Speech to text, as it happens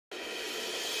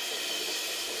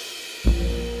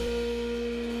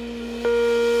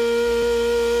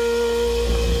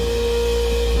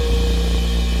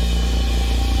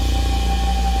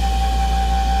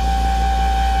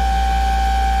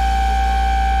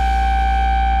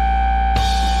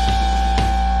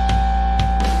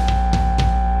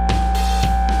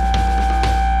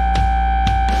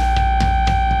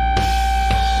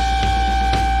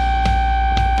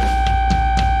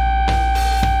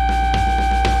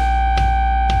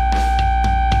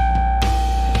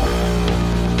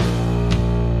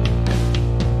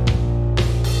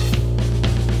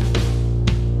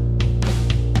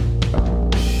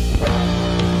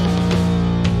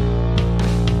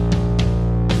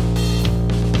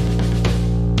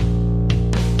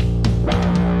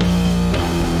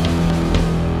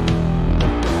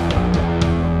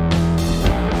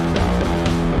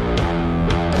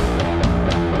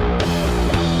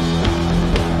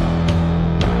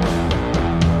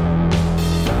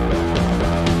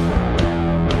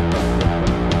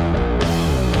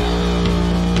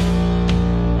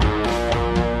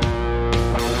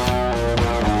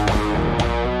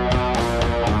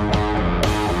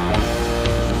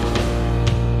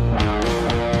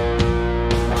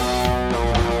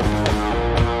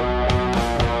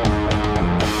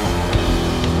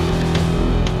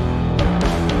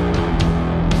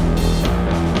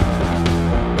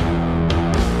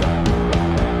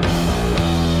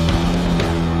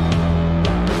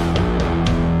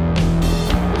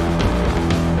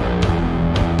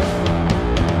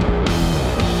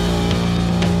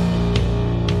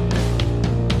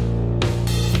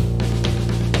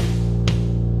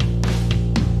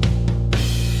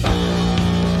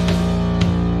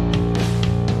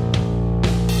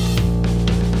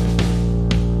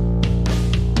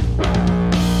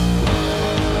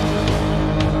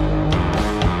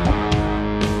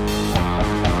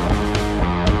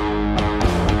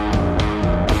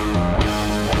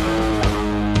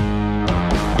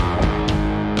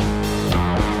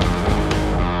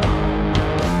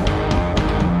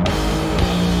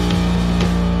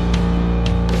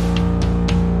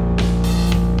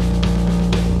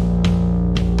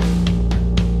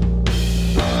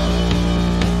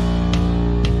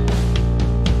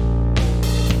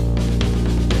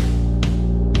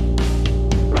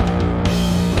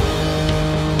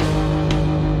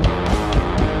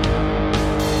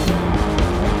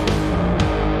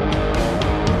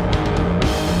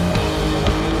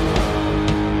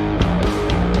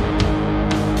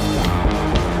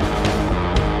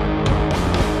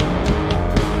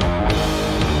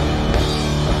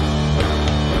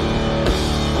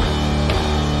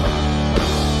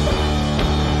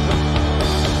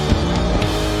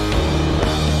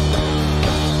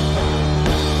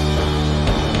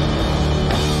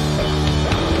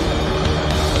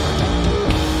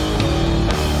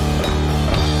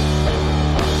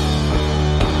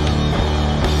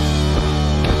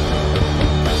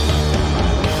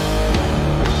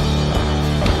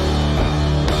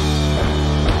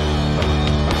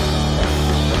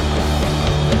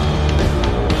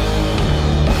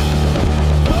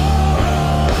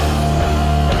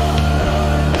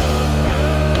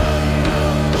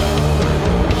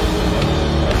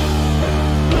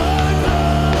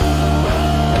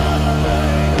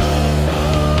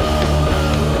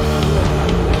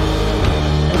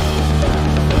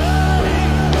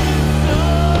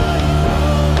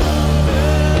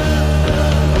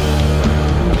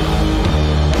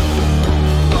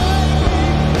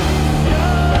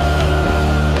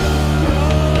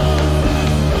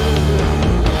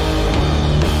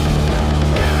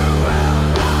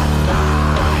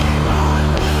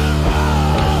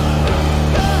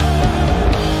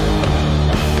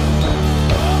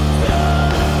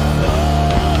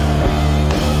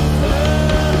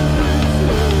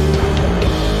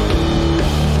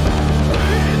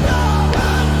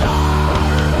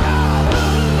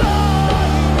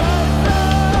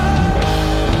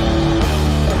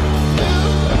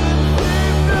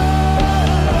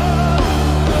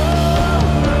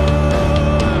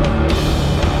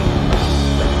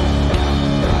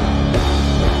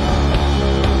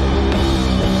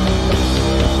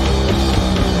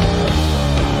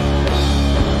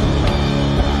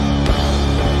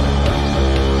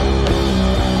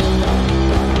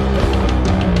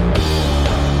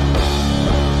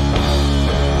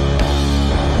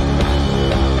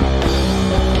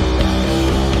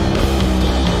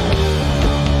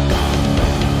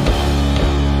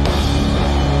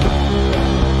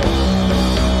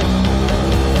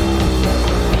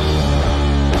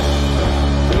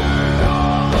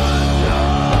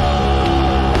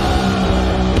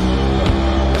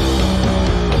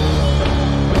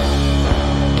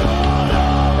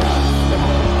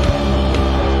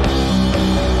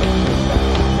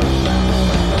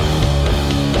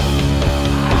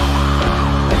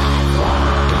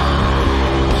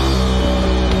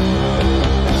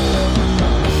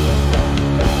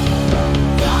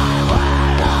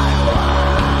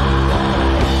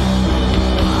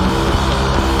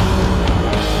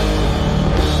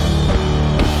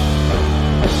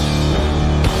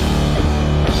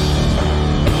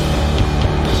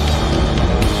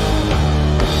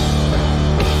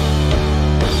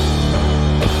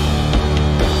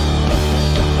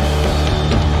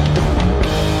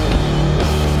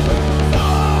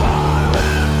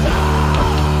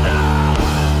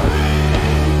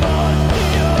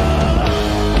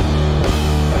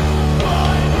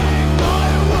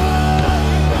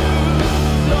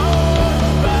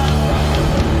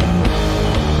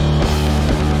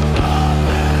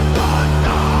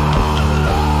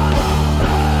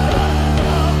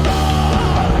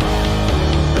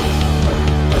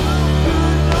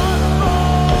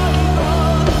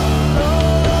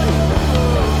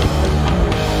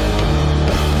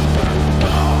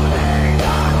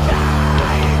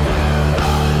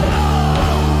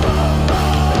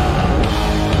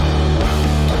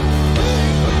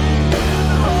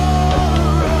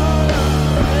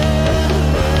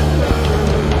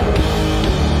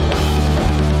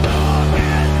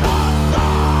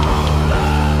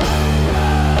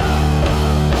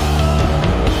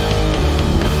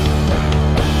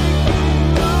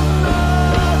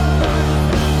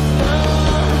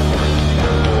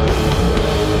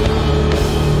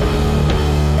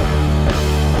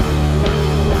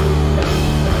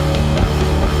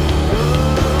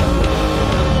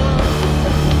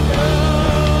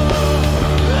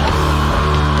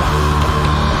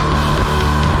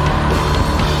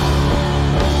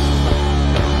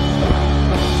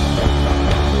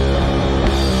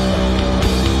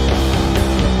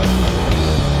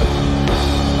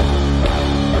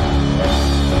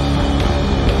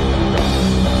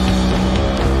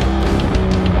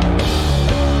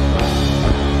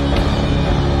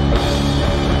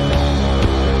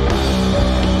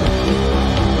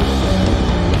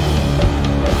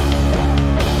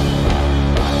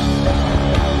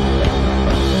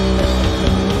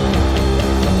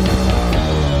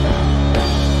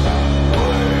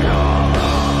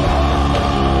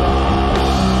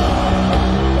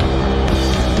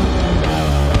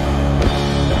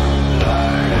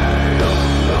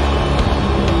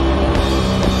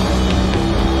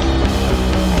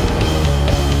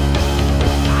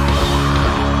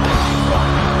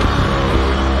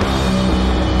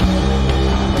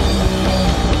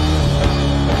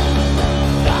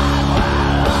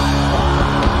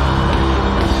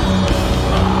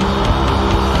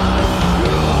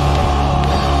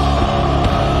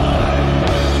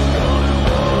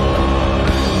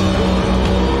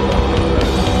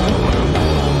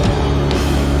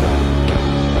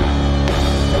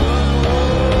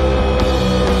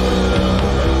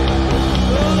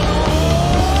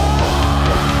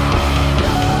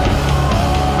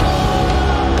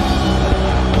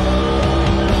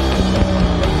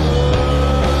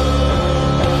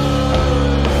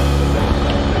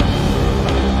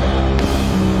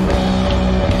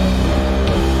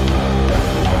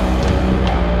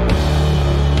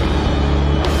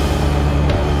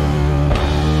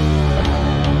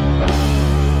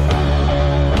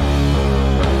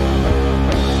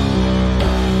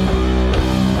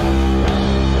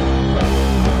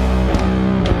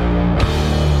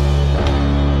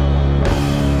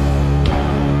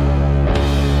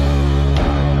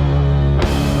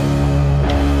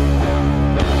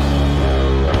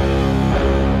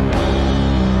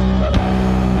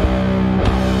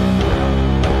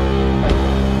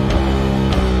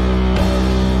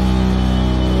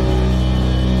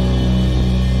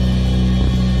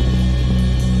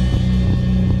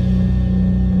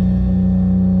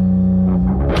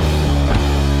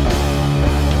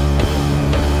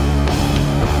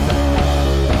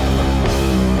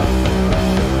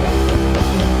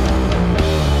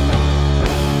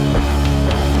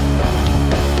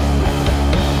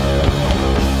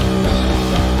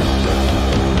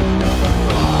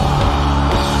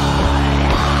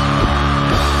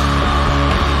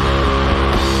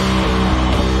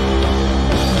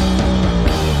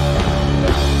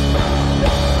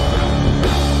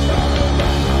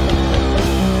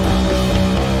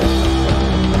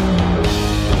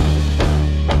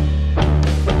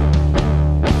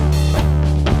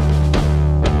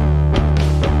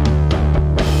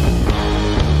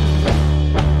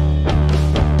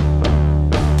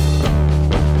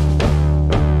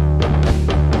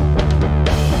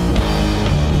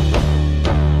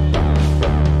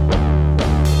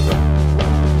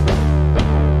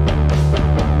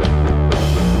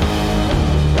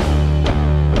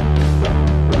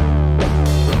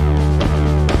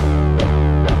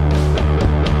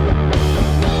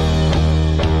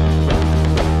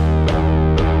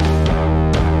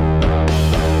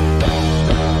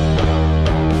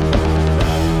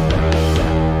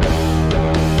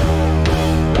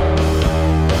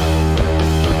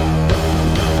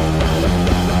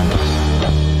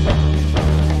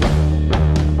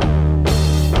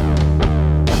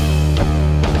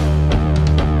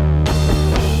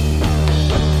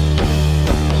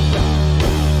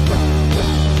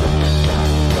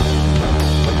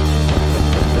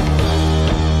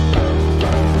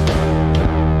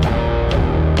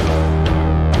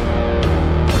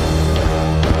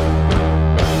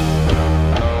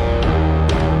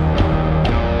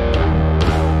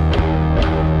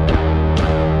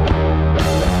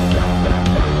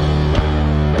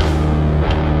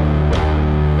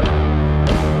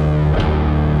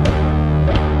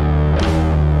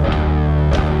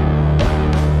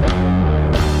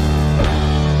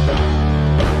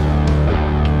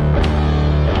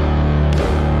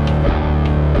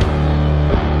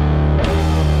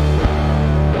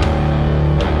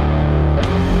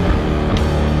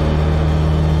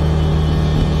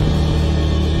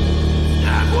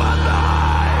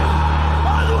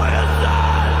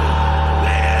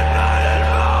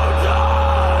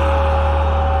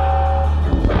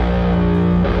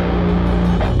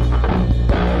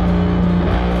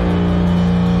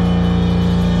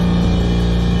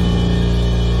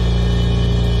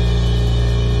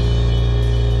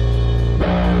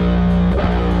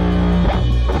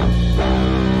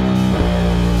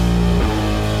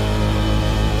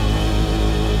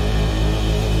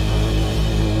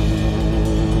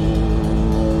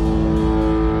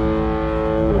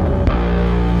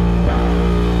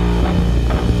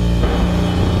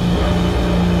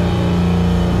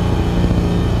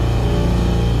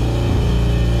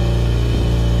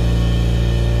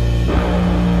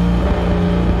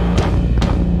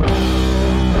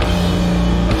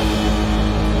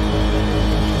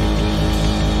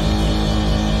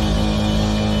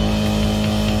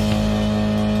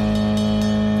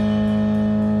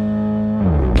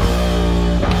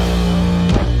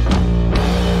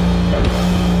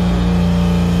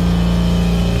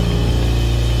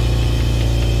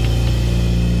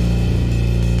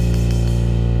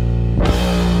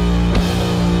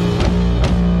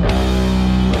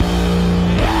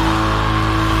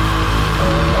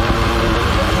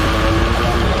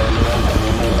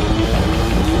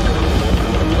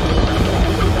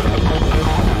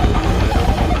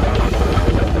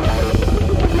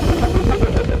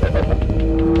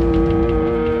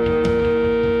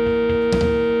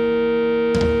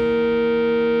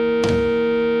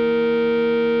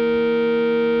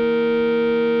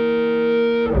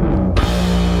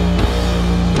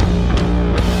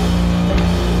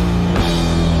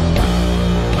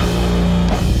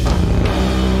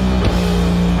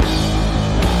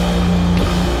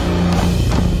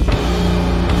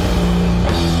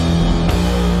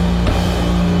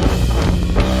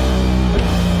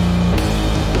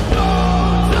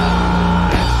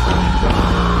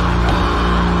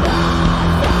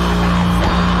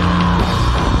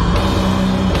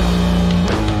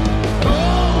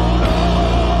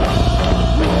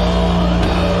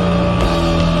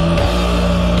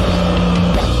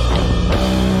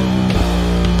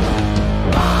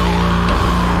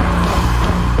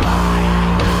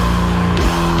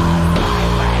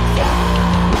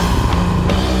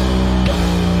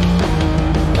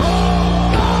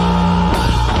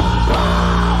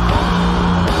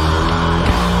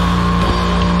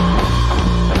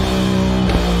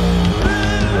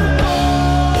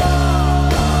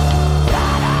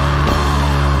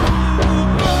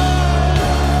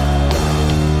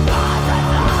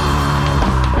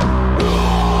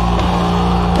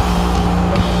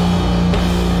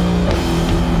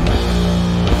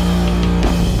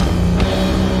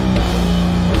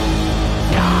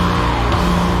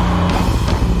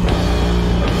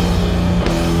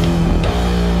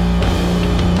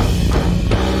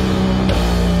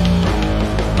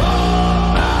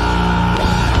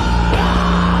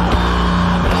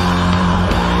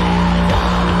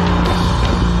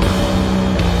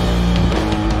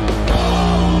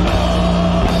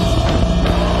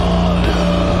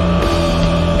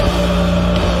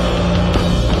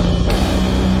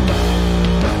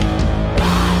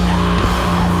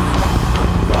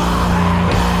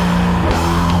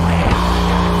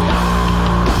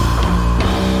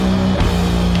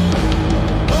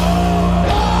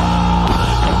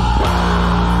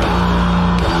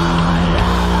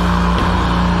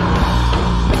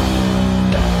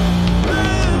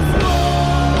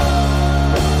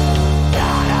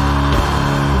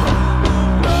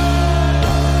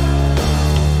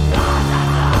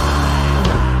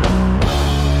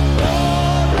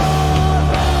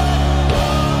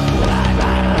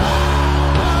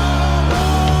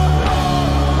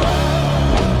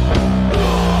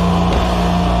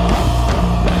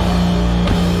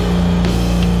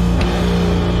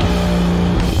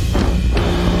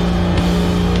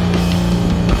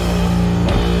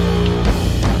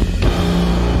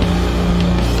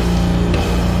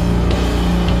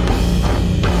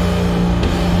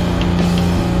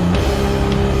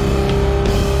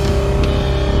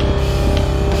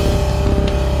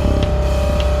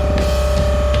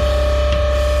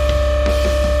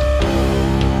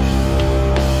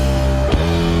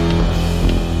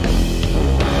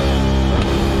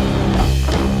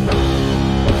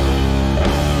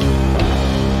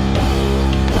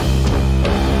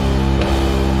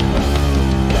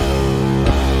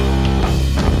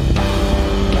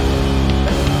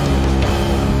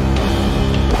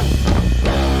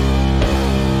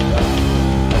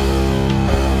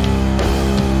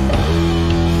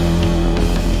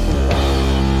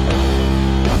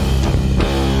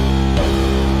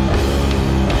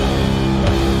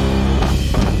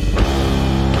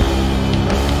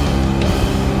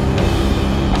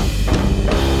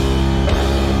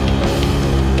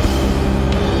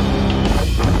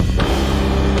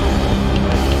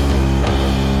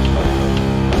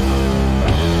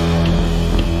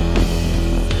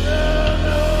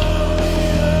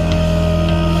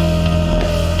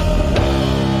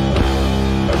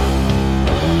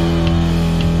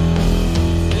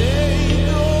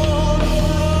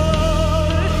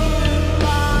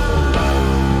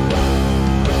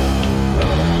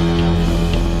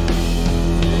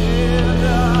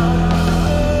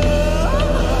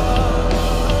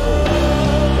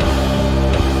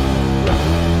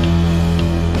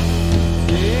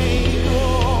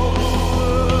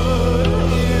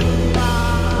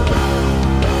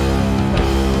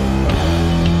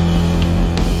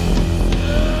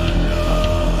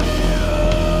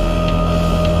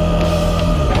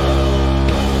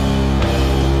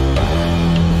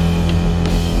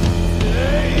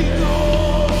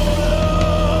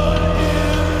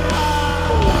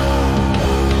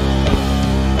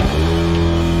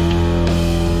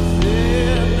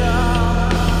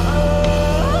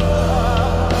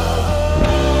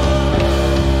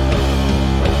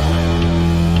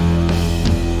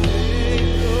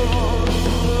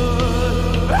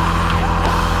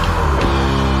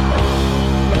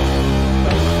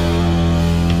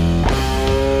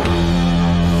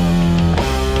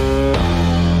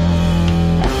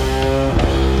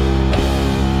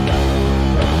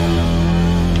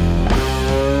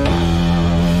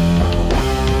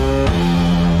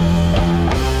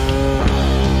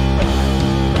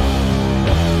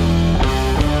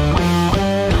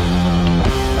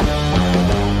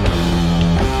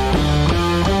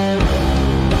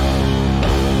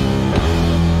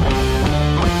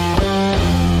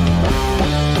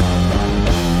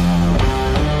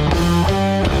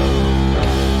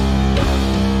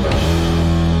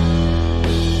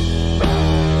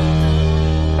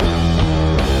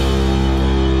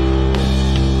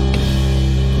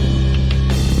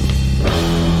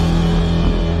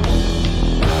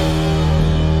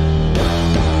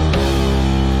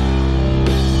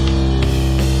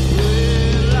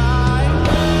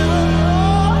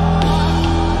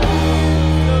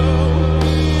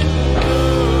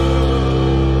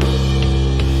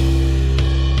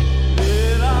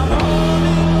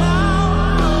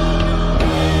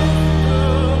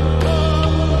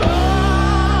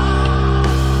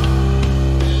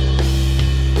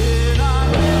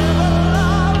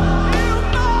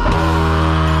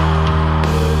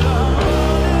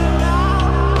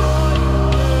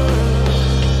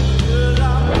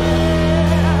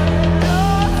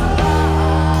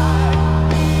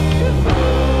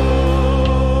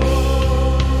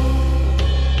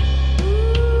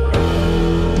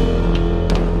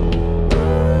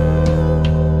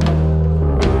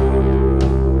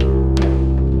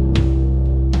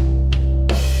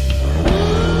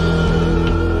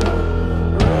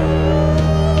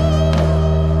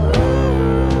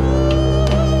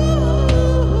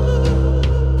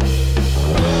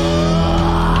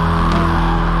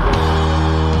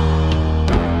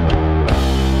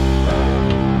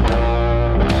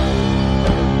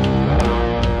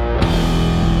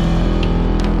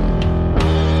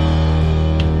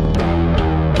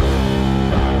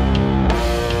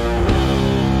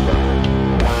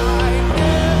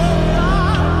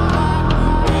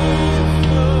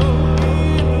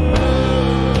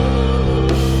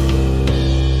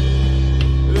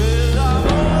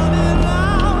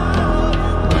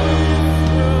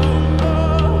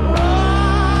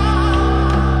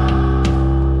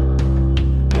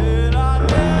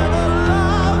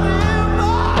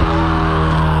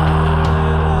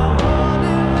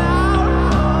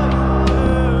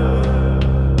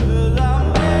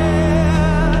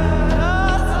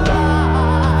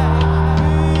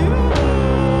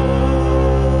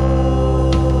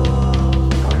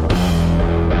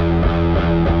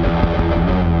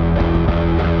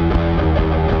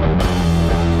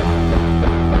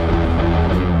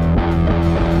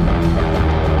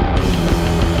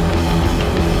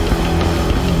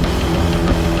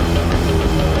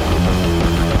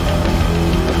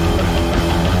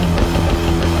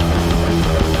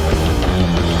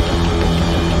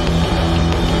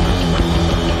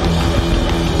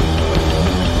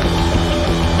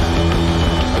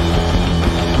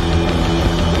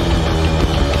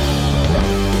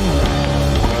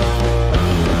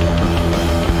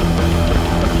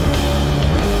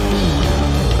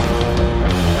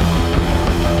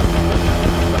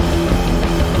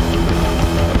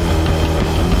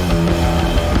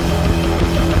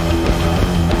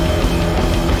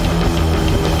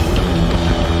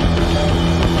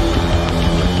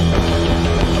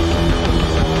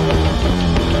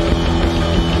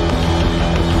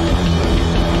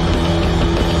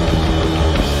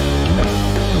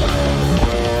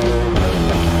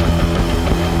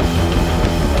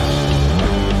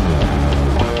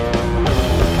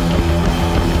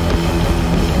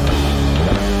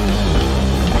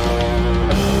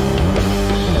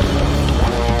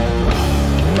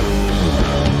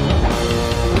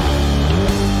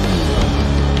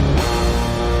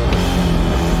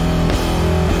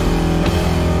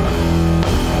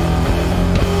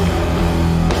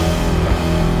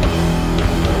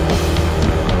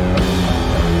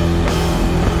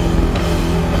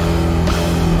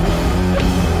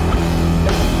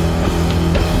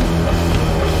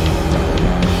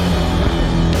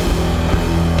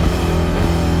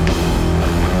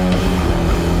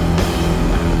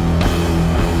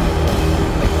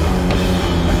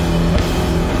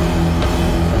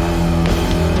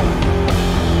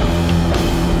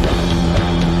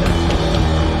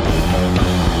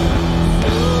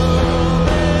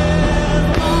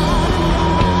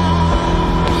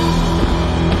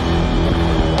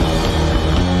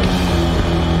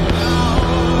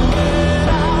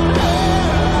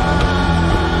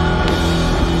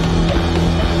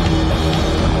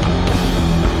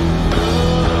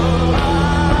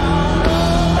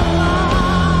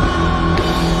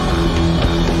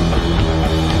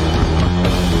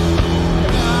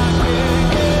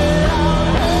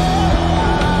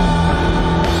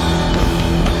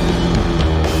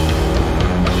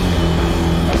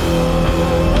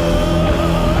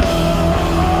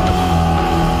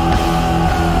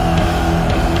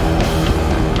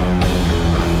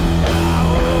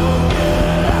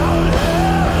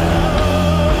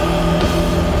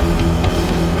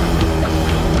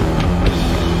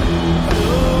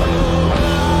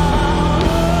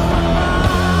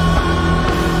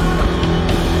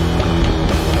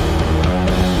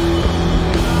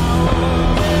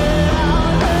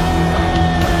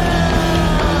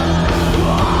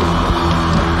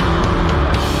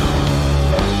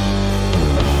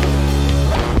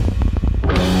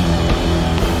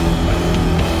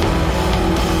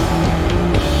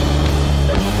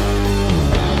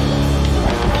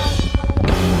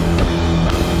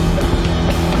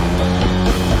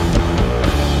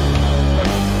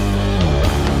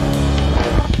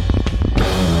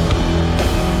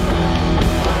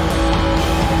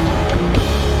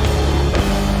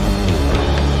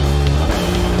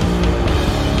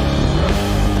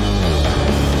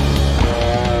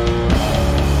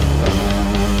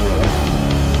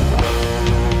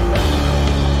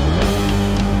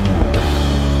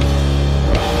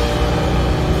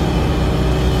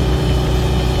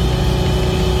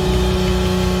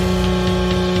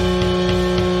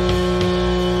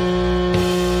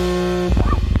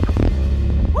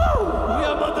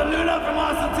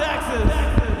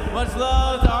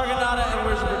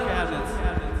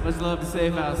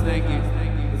Safehouse. Thank you.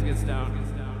 Let's get stoned.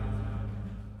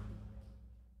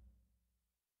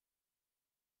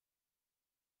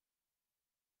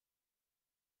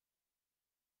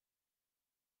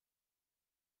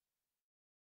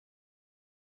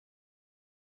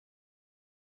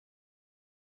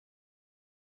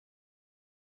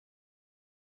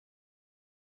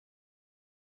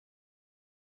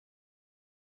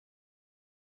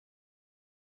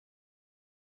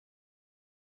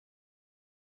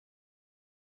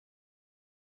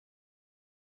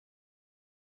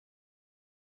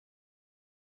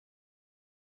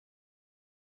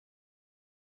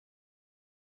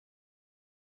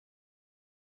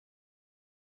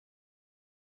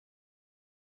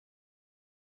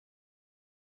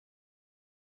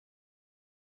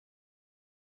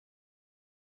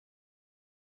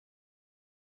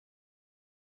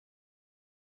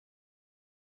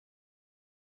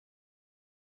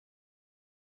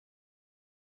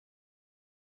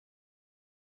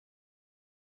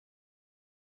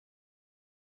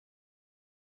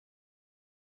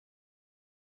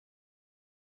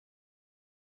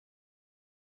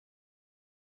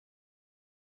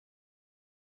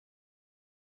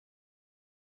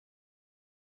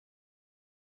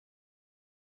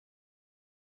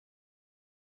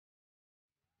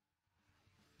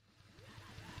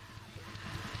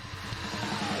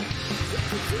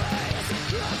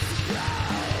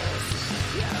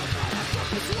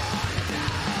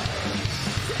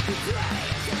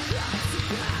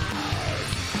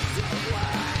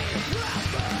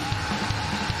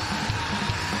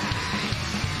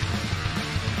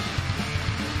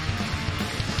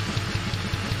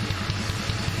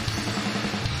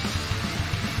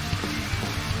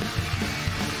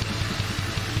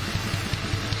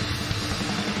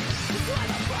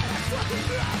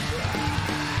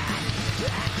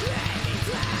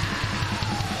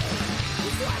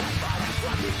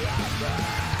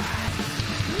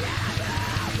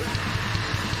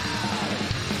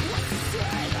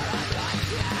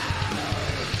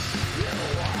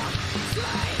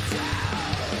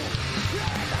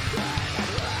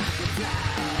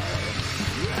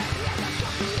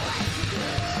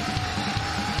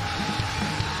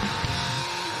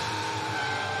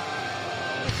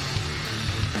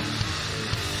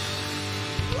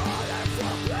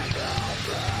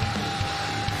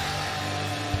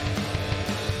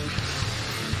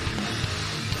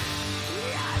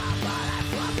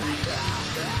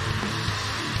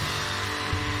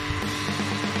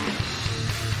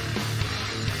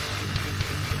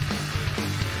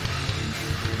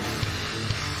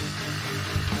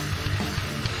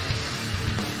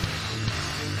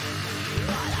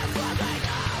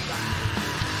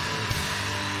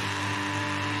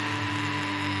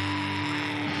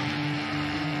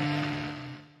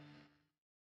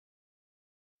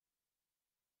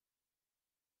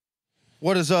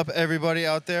 What is up, everybody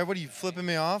out there? What are you flipping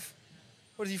me off?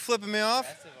 What are you flipping me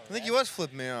off? I think he was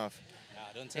flipping me off.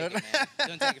 No, don't take it, man.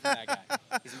 Don't take it from that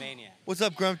guy. He's a maniac. What's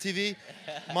up, Grump TV?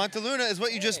 Monte is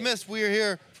what you just missed. We are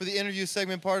here for the interview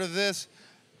segment part of this.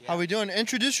 Yeah. How we doing?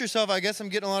 Introduce yourself. I guess I'm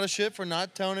getting a lot of shit for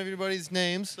not telling everybody's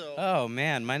names. So. Oh,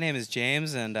 man. My name is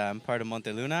James, and I'm part of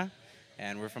Monte,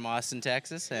 and we're from Austin,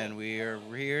 Texas, and we're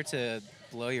here to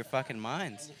blow your fucking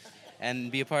minds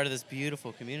and be a part of this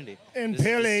beautiful community. And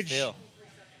Pale Age.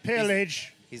 Pale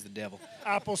Age. He's the devil.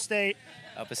 Apple State.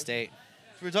 Upper State.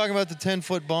 So we're talking about the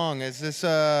 10-foot bong. Is this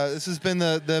this has been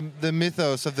the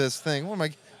mythos of this thing? What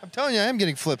am I'm telling you, I am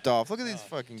getting flipped off. Look at these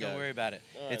fucking guys. Don't worry about it.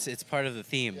 Right. It's part of the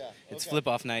theme. Yeah. It's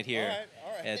flip-off night here.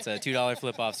 All right. It's $2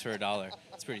 flip-offs for $1.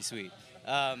 It's pretty sweet.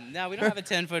 No, we don't have a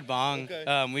 10-foot bong.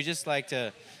 Okay. We just like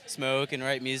to smoke and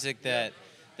write music that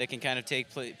can kind of take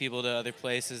people to other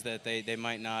places that they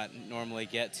might not normally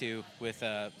get to with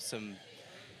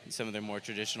some of their more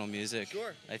traditional music.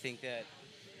 Sure. I think that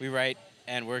we write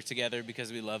and work together because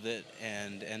we love it,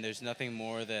 and there's nothing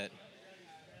more that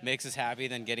makes us happy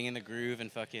than getting in the groove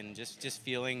and fucking just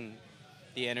feeling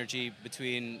the energy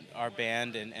between our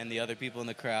band and the other people in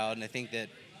the crowd. And I think that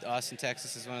Austin,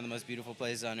 Texas is one of the most beautiful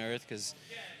places on earth because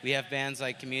we have bands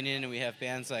like Communion and we have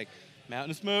bands like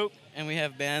Mountain Smoke, and we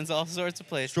have bands all sorts of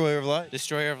places. Destroyer of Light.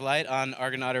 Destroyer of Light on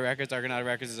Argonauta Records. Argonauta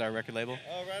Records is our record label.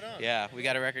 Oh, right on. Yeah, we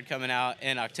got a record coming out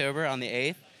in October on the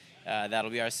 8th. That'll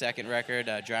be our second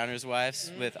record, Drowner's Wives,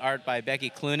 with art by Becky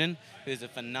Clunan, who's a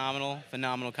phenomenal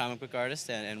comic book artist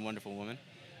and wonderful woman.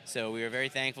 So we are very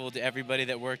thankful to everybody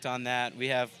that worked on that. We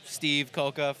have Steve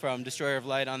Kolka from Destroyer of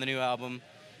Light on the new album.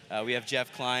 We have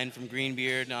Jeff Klein from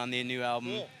Greenbeard on the new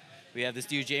album. Cool. We have this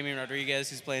dude, Jamie Rodriguez,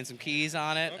 who's playing some keys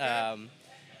on it. Okay.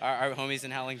 Our homies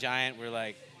in Howling Giant were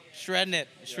like shredding it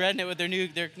with their new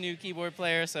keyboard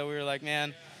player. So we were like,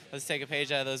 man, let's take a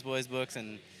page out of those boys' books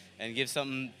and give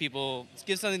something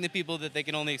to people that they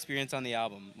can only experience on the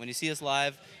album. When you see us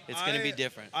live, it's going to be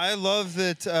different. I love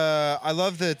that. I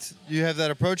love that you have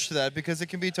that approach to that because it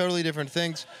can be totally different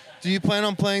things. Do you plan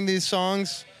on playing these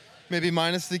songs, maybe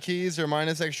minus the keys or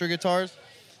minus extra guitars?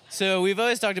 So we've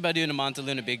always talked about doing a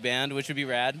Monte big band, which would be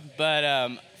rad.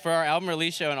 But for our album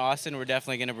release show in Austin, we're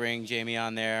definitely going to bring Jamie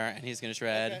on there, and he's going to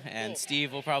shred. Okay, and cool.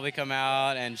 Steve will probably come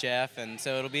out, and Jeff, and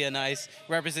so it'll be a nice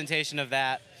representation of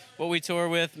that. What we tour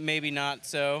with, maybe not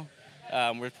so.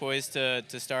 We're poised to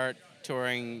start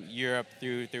touring Europe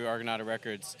through Argonauta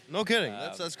Records. No kidding.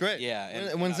 That's great.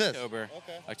 Yeah. When's this? October.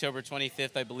 Okay. October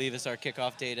 25th, I believe, is our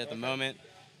kickoff date at the moment.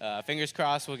 Fingers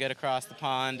crossed we'll get across the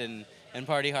pond and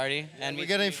party hardy. And we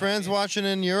got any friends watching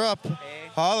in Europe? Hey.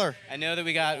 Holler. I know that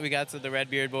we got the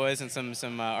Redbeard boys and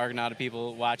some Argonauta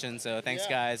people watching. So thanks,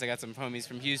 guys. I got some homies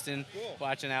from Houston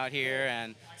watching out here,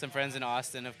 and some friends in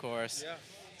Austin, of course. Yeah.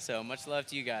 So much love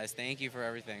to you guys. Thank you for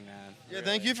everything, man. Yeah, really.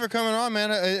 Thank you for coming on, man.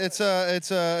 It's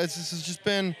just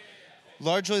been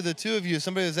largely the two of you.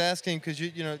 Somebody was asking because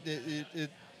you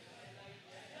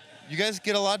guys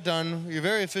get a lot done. You're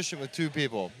very efficient with two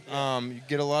people. You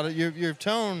get a lot of your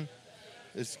tone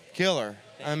is killer.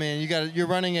 I mean, you're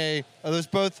running are those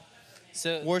both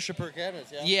Worshiper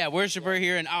cabinets? Yeah, Worshiper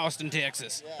here in Austin,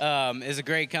 Texas. Is a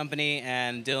great company,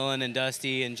 and Dylan and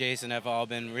Dusty and Jason have all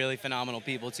been really phenomenal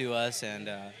people to us, and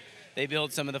they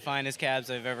built some of the finest cabs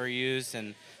I've ever used.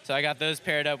 And so I got those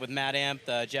paired up with Mad Amp.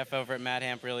 Jeff over at Mad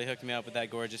Amp really hooked me up with that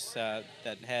gorgeous that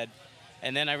head.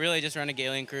 And then I really just run a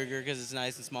Galen Kruger because it's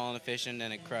nice and small and efficient,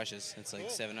 and it crushes. It's like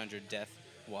 700 def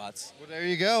watts. Well, there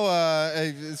you go.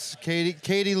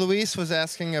 Katie Luis was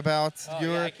asking about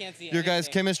your guys'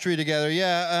 chemistry together.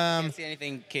 Yeah. I can't see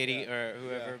anything, Katie or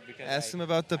whoever. Because ask him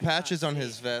about the patches on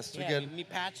his vest. Yeah, me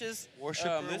patches.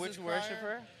 Worshiper, this is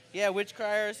Worshiper. Yeah, Witch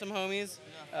Crier, some homies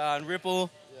on Ripple,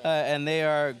 and they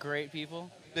are great people.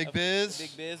 Big Biz.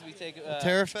 Big Biz. We take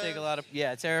Terrafest. take a lot of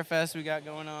Terrafest we got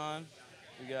going on.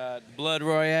 We got Blood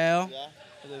Royale. Yeah.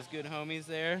 Those good homies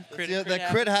there.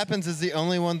 Crit Happens is the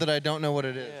only one that I don't know what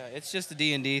it is. Yeah, it's just a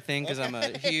D&D thing because I'm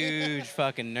a huge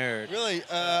fucking nerd. Really?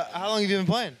 How long have you been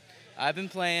playing? I've been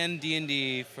playing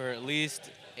D&D for at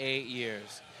least 8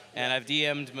 years, and I've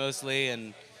DM'd mostly,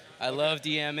 and I love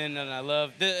DMing, and I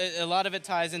love a lot of it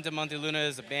ties into Monte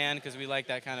as a band because we like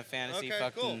that kind of fantasy,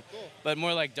 cool. But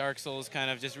more like Dark Souls, kind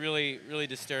of just really, really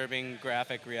disturbing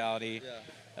graphic reality. Yeah.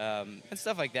 And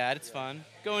stuff like that. It's fun.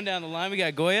 Going down the line, we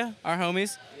got Goya, our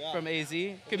homies from AZ.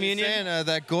 Communion. Saying,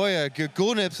 that Goya,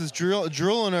 Ghoul Nips is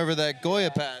drooling over that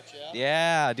Goya patch.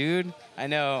 Yeah, dude. I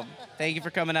know. Thank you for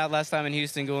coming out last time in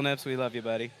Houston, Ghoul Nips. We love you,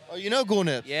 buddy. Oh, you know Ghoul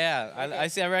Nips? Yeah.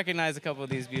 Okay. I recognize a couple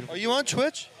of these beautiful. Are you on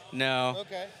Twitch? No.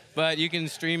 Okay. But you can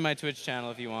stream my Twitch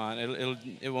channel if you want.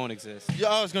 It won't exist. Yeah,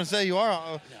 I was gonna say you are.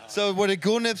 No. So what at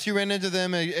Ghoul Nips you ran into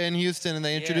them in Houston and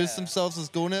they introduced themselves as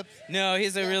Ghoul Nips? No,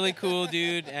 he's a really cool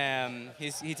dude.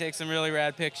 He takes some really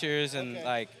rad pictures and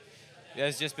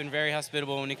has just been very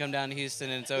hospitable when you come down to Houston,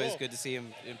 and it's always good to see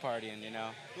him in partying, you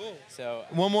know. Cool. So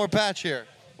one more patch here.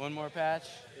 One more patch.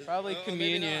 Probably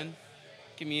Communion.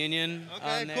 Communion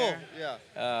on there. Cool.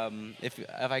 Yeah.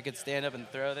 If I could stand up and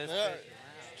throw this.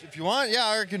 If you want, yeah,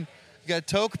 I can. You got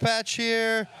Toke patch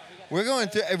here. We're going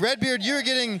through Redbeard.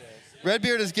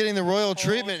 Redbeard is getting the royal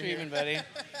treatment here. Buddy.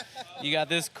 You got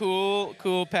this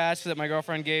cool patch that my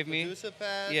girlfriend gave me. Medusa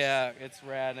patch. Yeah, it's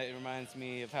rad. It reminds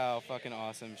me of how fucking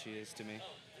awesome she is to me.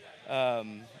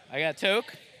 I got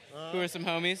Toke, who are some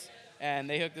homies, and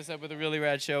they hooked us up with a really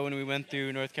rad show when we went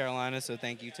through North Carolina. So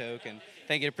thank you, Toke, and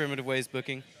thank you to Primitive Ways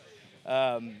Booking.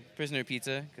 Prisoner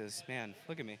Pizza, because, man,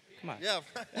 look at me. Come on.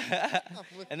 Yeah.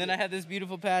 And then I had this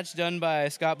beautiful patch done by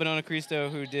Scott Bonona Cristo,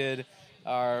 who did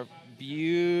our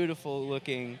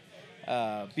beautiful-looking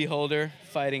Beholder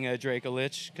fighting a Draco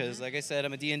Lich, because, like I said,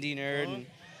 I'm a D&D nerd, and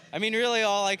I mean, really,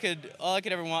 all I could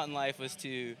ever want in life was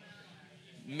to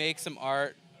make some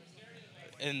art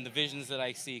and the visions that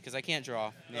I see, because I can't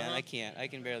draw, man. I can't. I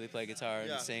can barely play guitar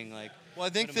and sing, like. Well, I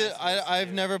think that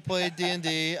I've never played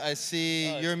D&D. I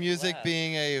see your music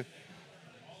being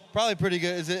probably pretty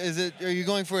good. Is it? Are you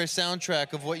going for a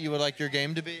soundtrack of what you would like your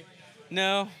game to be?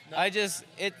 No.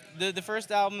 The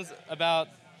first album's about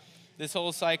this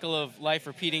whole cycle of life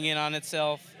repeating in on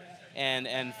itself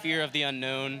and fear of the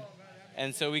unknown.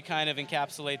 And so we kind of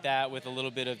encapsulate that with a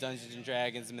little bit of Dungeons and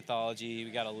Dragons mythology.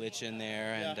 We got a lich in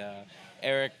there, and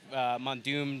Eric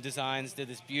Mondoom Designs did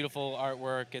this beautiful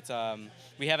artwork. It's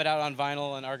we have it out on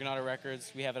vinyl and Argonauta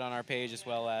Records. We have it on our page as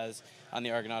well as on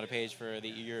the Argonauta page for the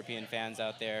European fans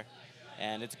out there.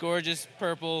 And it's gorgeous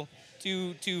purple,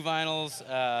 two vinyls,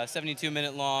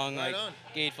 72-minute long, like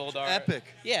gatefold art. Epic.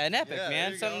 Yeah, an epic,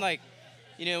 man. Something like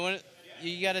you know,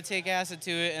 you got to take acid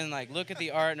to it and like look at the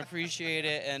art and appreciate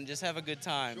it and just have a good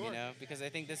time, you know, because I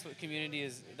think that's what community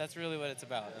is. That's really what it's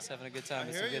about. It's having a good time. I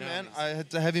with hear some you, good man. homies.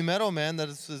 It's a heavy metal, man.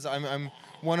 I'm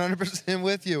 100%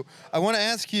 with you. I want to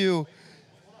ask you.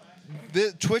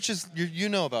 Twitch is you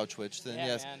know about Twitch then? Yeah,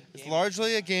 yes. man. It's Gaming.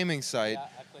 largely a gaming site. Yeah,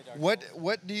 I play Dark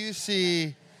What do you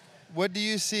see? What do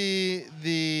you see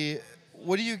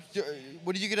what do you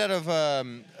get out of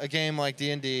a game like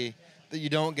D&D that you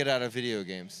don't get out of video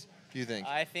games? Do you think?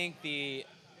 I think the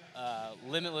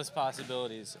limitless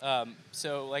possibilities.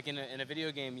 So, like in a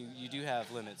video game, you do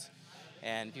have limits,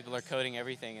 and people are coding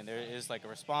everything, and there is like a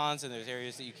response, and there's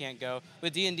areas that you can't go.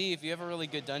 With D&D, if you have a really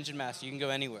good dungeon master, you can go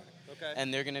anywhere,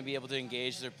 and they're going to be able to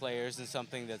engage their players in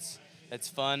something that's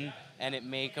fun, and it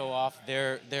may go off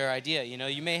their idea. You know,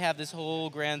 you may have this whole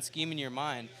grand scheme in your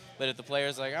mind, but if the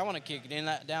player's like, I want to kick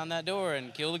it down that door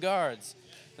and kill the guards,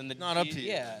 then not up to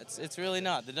you. Yeah, it's really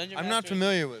not. The dungeon. I'm not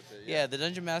familiar with it. Yeah, the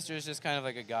dungeon master is just kind of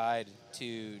like a guide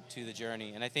to the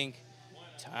journey, and I think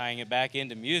tying it back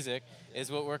into music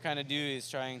is what we're kind of doing, is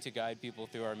trying to guide people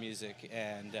through our music,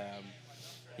 and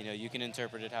you know, you can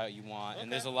interpret it how you want,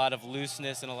 and there's a lot of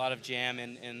looseness and a lot of jam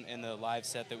in the live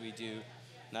set that we do.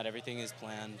 Not everything is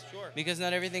planned, because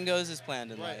not everything goes as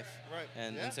planned in life,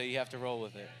 and so you have to roll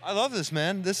with it. I love this,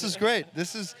 man. This is great.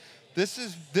 This.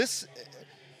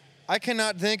 I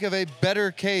cannot think of a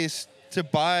better case to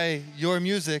buy your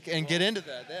music and get into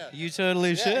that. Yeah. You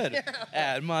totally should.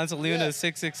 At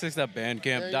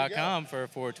montaluna666.bandcamp.com for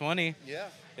 $420. Yeah.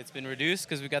 It's been reduced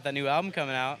because we got that new album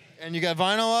coming out. And you got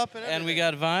vinyl up and everything. And we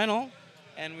got vinyl.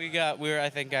 And I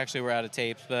think actually we're out of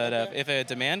tapes, but if a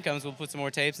demand comes, we'll put some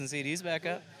more tapes and CDs back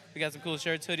up. We got some cool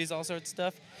shirts, hoodies, all sorts of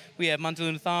stuff. We have Monte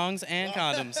Luna thongs and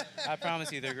condoms. I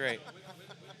promise you, they're great.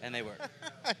 And they work.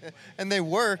 And they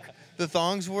work. The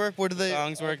thongs work. What do they? The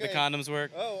thongs work. The condoms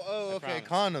work. Oh, okay.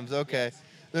 Condoms. Condoms. Okay. Yes.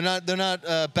 They're not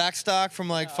back stock from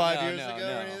like 5 years ago no.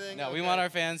 or anything. No, okay. we want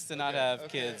our fans to not have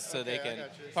kids, so they can So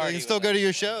party. they can still go to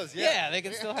your shows. Yeah, they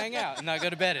can still hang out and not go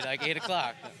to bed at like 8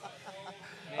 o'clock.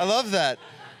 I love that.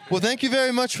 Well, thank you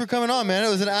very much for coming on, man. It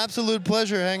was an absolute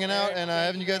pleasure hanging out and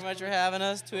having you guys. Thank you very much for having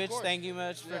us. Twitch, thank you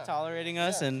much for tolerating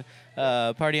us, and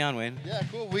party on, Wayne. Yeah,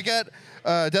 cool. We got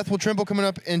Death Will Tremble coming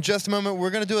up in just a moment. We're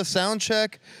going to do a sound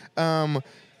check.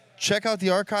 Check out the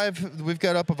archive we've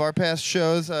got up of our past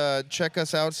shows. Check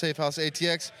us out, Safehouse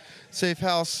ATX,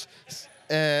 Safehouse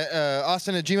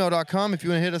Austin at gmail.com. If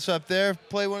you want to hit us up there,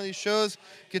 play one of these shows,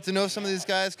 get to know some of these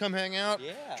guys, come hang out,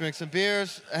 drink some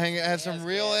beers, have some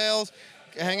real ales.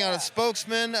 Hang out at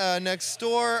Spokesman next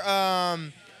door.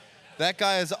 That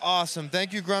guy is awesome.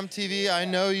 Thank you, Grump TV. I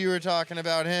know you were talking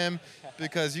about him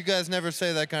because you guys never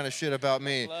say that kind of shit about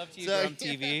me. Love to you, Grump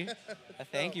TV.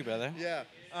 Thank you, brother. Yeah.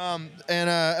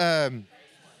 That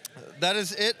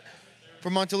is it for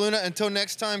Monte Luna. Until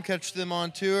next time, catch them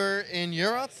on tour in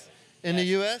Europe, in the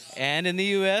U.S. And in the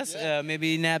U.S.,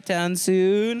 maybe Naptown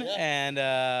soon, and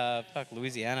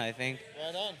Louisiana, I think.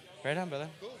 Right on. Right on, brother.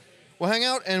 Cool. We'll hang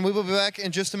out, and we will be back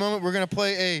in just a moment. We're going to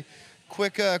play a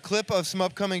quick clip of some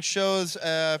upcoming shows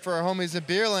for our homies at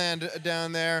Beerland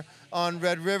down there on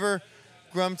Red River.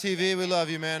 Grum TV, we love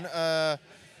you, man.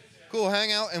 Cool,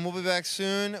 hang out, and we'll be back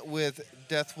soon with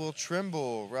Death Will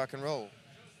Tremble. Rock and roll.